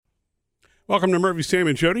Welcome to Murphy, Sam,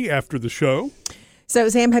 and Jody after the show. So,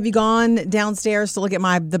 Sam, have you gone downstairs to look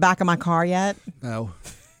at the back of my car yet? No.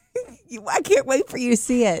 I can't wait for you to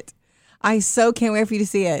see it. I so can't wait for you to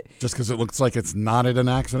see it. Just because it looks like it's not in an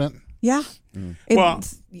accident? Yeah.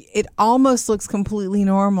 It almost looks completely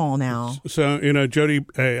normal now. So, Jody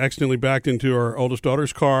accidentally backed into our oldest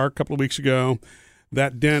daughter's car a couple of weeks ago.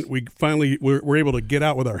 That dent, we finally were able to get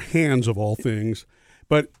out with our hands, of all things.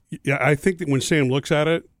 But yeah, I think that when Sam looks at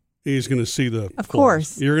it, he's going to see the Of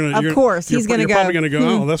course. He's going to go. You're probably going to go,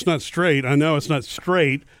 oh, that's not straight. I know it's not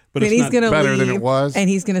straight, but it's not better than it was. And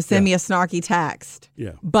he's going to send me a snarky text.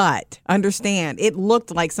 Yeah. But understand, it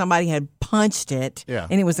looked like somebody had punched it. Yeah.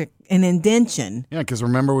 And it was an indention. Yeah, because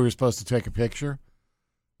remember we were supposed to take a picture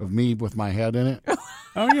of me with my head in it?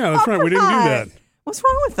 Oh, yeah, that's right. We didn't do that. What's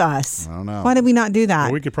wrong with us? I don't know. Why did we not do that?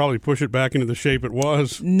 Well, we could probably push it back into the shape it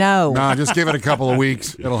was. No. No, just give it a couple of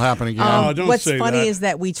weeks. It'll happen again. Oh, don't What's say funny that. is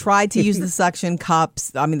that we tried to use the suction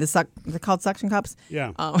cups. I mean, they're called suction cups.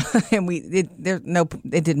 Yeah. And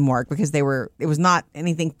it didn't work because it was not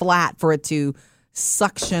anything flat for it to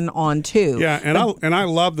suction onto. Yeah, and I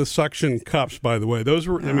love the suction cups, by the way. Those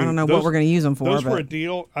were, I don't know what we're going to use them for. Those were a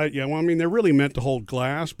deal. They're really meant to hold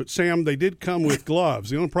glass, but Sam, they did come with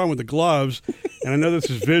gloves. The only problem with the gloves, and I know this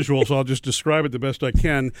is visual, so I'll just describe it the best I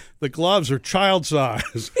can. The gloves are child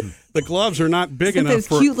size. The gloves are not big enough those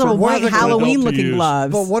for cute little white Halloween-looking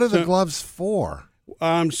gloves. But what are the gloves for?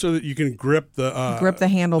 So that you can grip the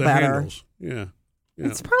handle better. Handles. Yeah.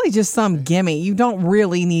 It's probably just some gimme. You don't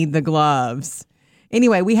really need the gloves.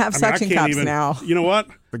 Anyway, we have suction cups now. You know what?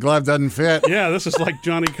 The glove doesn't fit. Yeah, this is like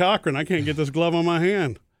Johnny Cochran. I can't get this glove on my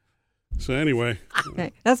hand. So anyway.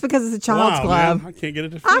 That's because it's a child's glove. Man, I can't get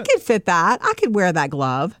it to fit. I could fit that. I could wear that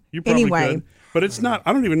glove. You probably anyway. could. But it's not,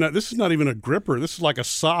 I don't even know, this is not even a gripper. This is like a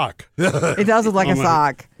sock. It does look like a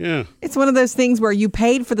sock. Yeah. It's one of those things where you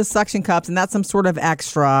paid for the suction cups and that's some sort of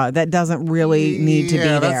extra that doesn't really need to be there.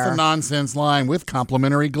 Yeah, that's the nonsense line with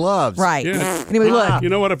complimentary gloves. Right. Yeah. Anyway, look. You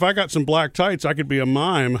know what? If I got some black tights, I could be a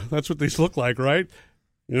mime. That's what these look like, right?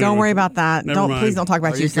 Don't worry about that. Please don't talk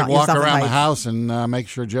about you yourself. You could walk around the house and make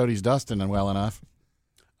sure Jody's dusting well enough.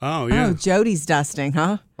 Oh, yeah. Oh, Jody's dusting,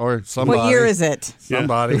 huh? Or somebody. What year is it?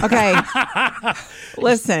 Somebody. Yeah. Okay.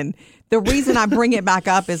 Listen, the reason I bring it back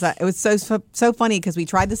up is that it was so funny because we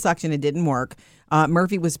tried the suction. It didn't work.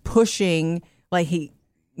 Murphy was pushing, like he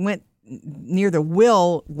went near the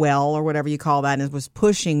well or whatever you call that and was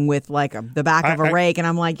pushing with like the back of a rake. And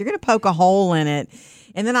I'm like, you're going to poke a hole in it.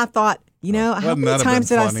 And then I thought, how many times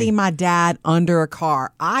did I see my dad under a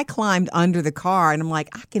car? I climbed under the car and I'm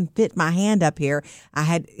like, I can fit my hand up here.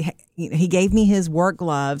 He gave me his work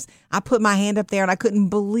gloves. I put my hand up there and I couldn't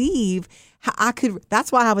believe how I could.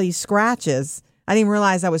 That's why I have these scratches. I didn't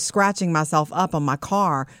realize I was scratching myself up on my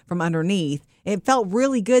car from underneath. It felt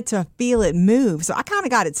really good to feel it move. So I kind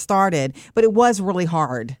of got it started, but it was really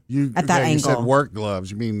hard at that angle. You said work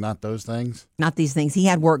gloves. You mean not those things? Not these things. He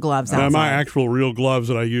had work gloves outside. My actual real gloves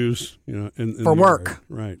that I use in for work. Yard.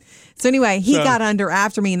 Right. So anyway, he got under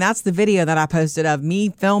after me, and that's the video that I posted of me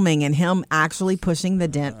filming and him actually pushing the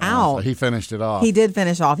dent out. So he finished it off. He did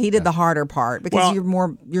finish off. He did the harder part because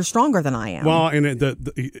you're stronger than I am. Well, and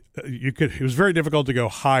it was very difficult to go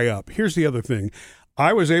high up. Here's the other thing.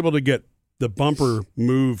 I was able to get the bumper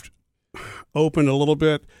moved open a little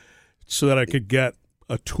bit so that I could get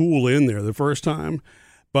a tool in there the first time,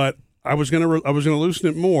 but I was gonna loosen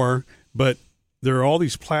it more. But there are all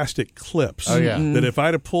these plastic clips that if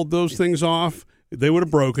I'd have pulled those things off, they would have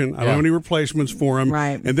broken. I don't have any replacements for them,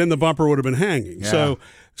 right? And then the bumper would have been hanging. Yeah.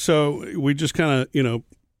 So we just kind of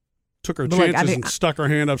took our chances and stuck our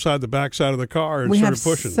hand upside the backside of the car and started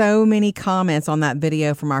pushing. We have so many comments on that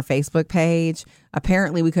video from our Facebook page.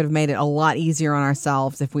 Apparently, we could have made it a lot easier on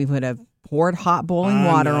ourselves if we would have poured hot boiling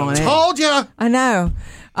water on it. Told you. I know.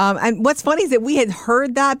 And what's funny is that we had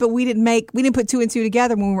heard that, but we didn't put two and two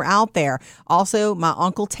together when we were out there. Also, my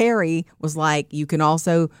Uncle Terry was like, you can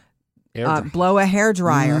also blow a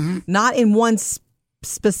hairdryer, not in one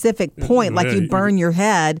specific point, like you'd burn your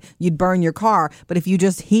head, you'd burn your car. But if you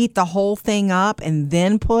just heat the whole thing up and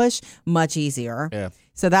then push, much easier. Yeah.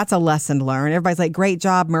 So that's a lesson learned. Everybody's like, great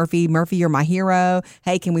job, Murphy. Murphy, you're my hero.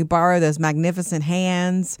 Hey, can we borrow those magnificent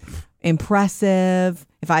hands? Impressive.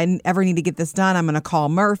 If I ever need to get this done, I'm going to call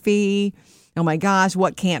Murphy. Oh my gosh,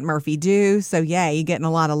 what can't Murphy do? So yeah, you're getting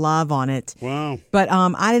a lot of love on it. Wow. But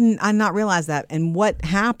I did not realize that. And what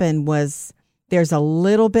happened was there's a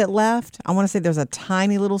little bit left. I want to say there's a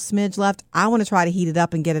tiny little smidge left. I want to try to heat it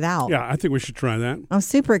up and get it out. Yeah, I think we should try that. I'm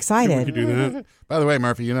super excited. We could do that. By the way,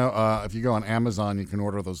 Murphy, if you go on Amazon, you can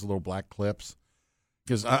order those little black clips.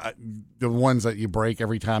 Because the ones that you break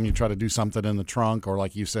every time you try to do something in the trunk or,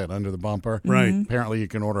 like you said, under the bumper. Right. Apparently you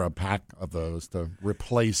can order a pack of those to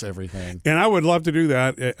replace everything. And I would love to do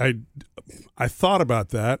that. I thought about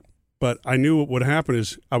that, but I knew what would happen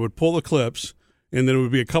is I would pull the clips, and then it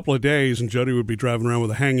would be a couple of days, and Jody would be driving around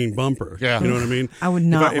with a hanging bumper. Yeah. You know what I mean? I would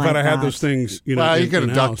not If I'd have had that. those things, you know. Well, you could have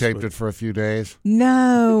in-house, duct taped but- it for a few days.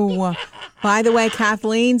 No. By the way,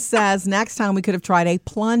 Kathleen says next time we could have tried a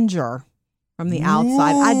plunger from the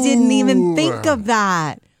outside. I didn't even think of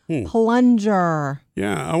that. Plunger.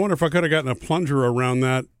 Yeah, I wonder if I could have gotten a plunger around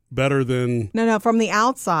that better than. No, from the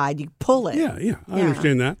outside. You pull it. Yeah, I Yeah.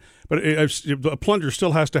 understand that. But a plunger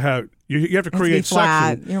still has to have, you have to to create be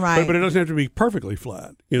flat. suction. You're right. But it doesn't have to be perfectly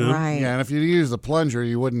flat, you know? Right. Yeah, and if you use the plunger,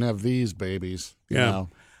 you wouldn't have these babies. You Yeah. know,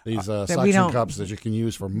 these we suction don't- cups that you can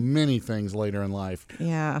use for many things later in life.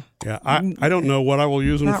 Yeah. Yeah, I don't know what I will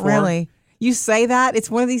use them Not for. really. You say that. It's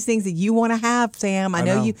one of these things that you want to have, Sam. I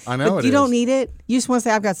know you. I know But it you don't is. need it. You just want to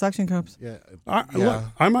say, I've got suction cups. Yeah. Look,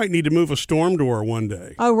 I might need to move a storm door one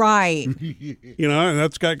day, Oh, right. you know, and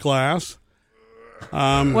that's got glass.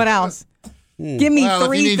 What else? Give me Well, if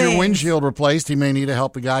three you need things. your windshield replaced, he may need to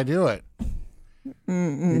help the guy do it.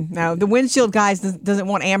 No, the windshield guys doesn't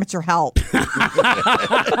want amateur help.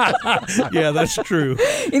 Yeah, that's true.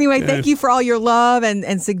 Anyway, thank you for all your love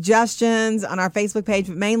and suggestions on our Facebook page,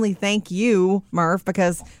 but mainly thank you, Murph,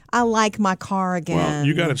 because I like my car again. Well,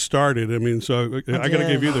 you got it started. I mean, so I got to did.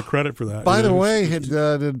 give you the credit for that. By you the know? way,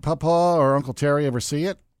 did Papa or Uncle Terry ever see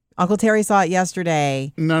it? Uncle Terry saw it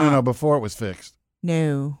yesterday. No, before it was fixed.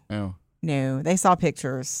 No, No. they saw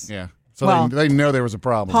pictures. Yeah. So Well, they know there was a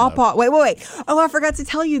problem. though. Papa, wait. Oh, I forgot to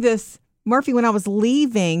tell you this. Murphy, when I was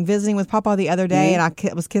leaving, visiting with Papa the other day, and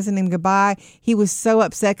I was kissing him goodbye, he was so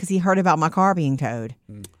upset because he heard about my car being towed.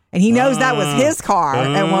 And he knows that was his car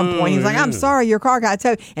at one point. He was like, I'm yeah. sorry, your car got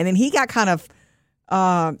towed. And then he got kind of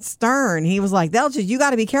stern. He was like, Delta, you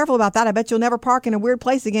got to be careful about that. I bet you'll never park in a weird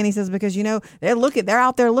place again. He says, because, you know, they're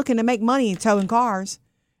out there looking to make money towing cars.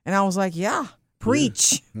 And I was like, yeah,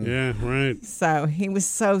 preach. Yeah, right. So he was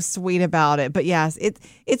so sweet about it. But yes,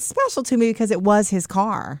 it's special to me because it was his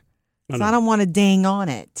car. So I don't want to ding on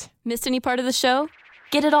it. Missed any part of the show?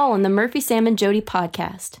 Get it all on the Murphy, Sam, and Jody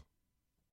podcast.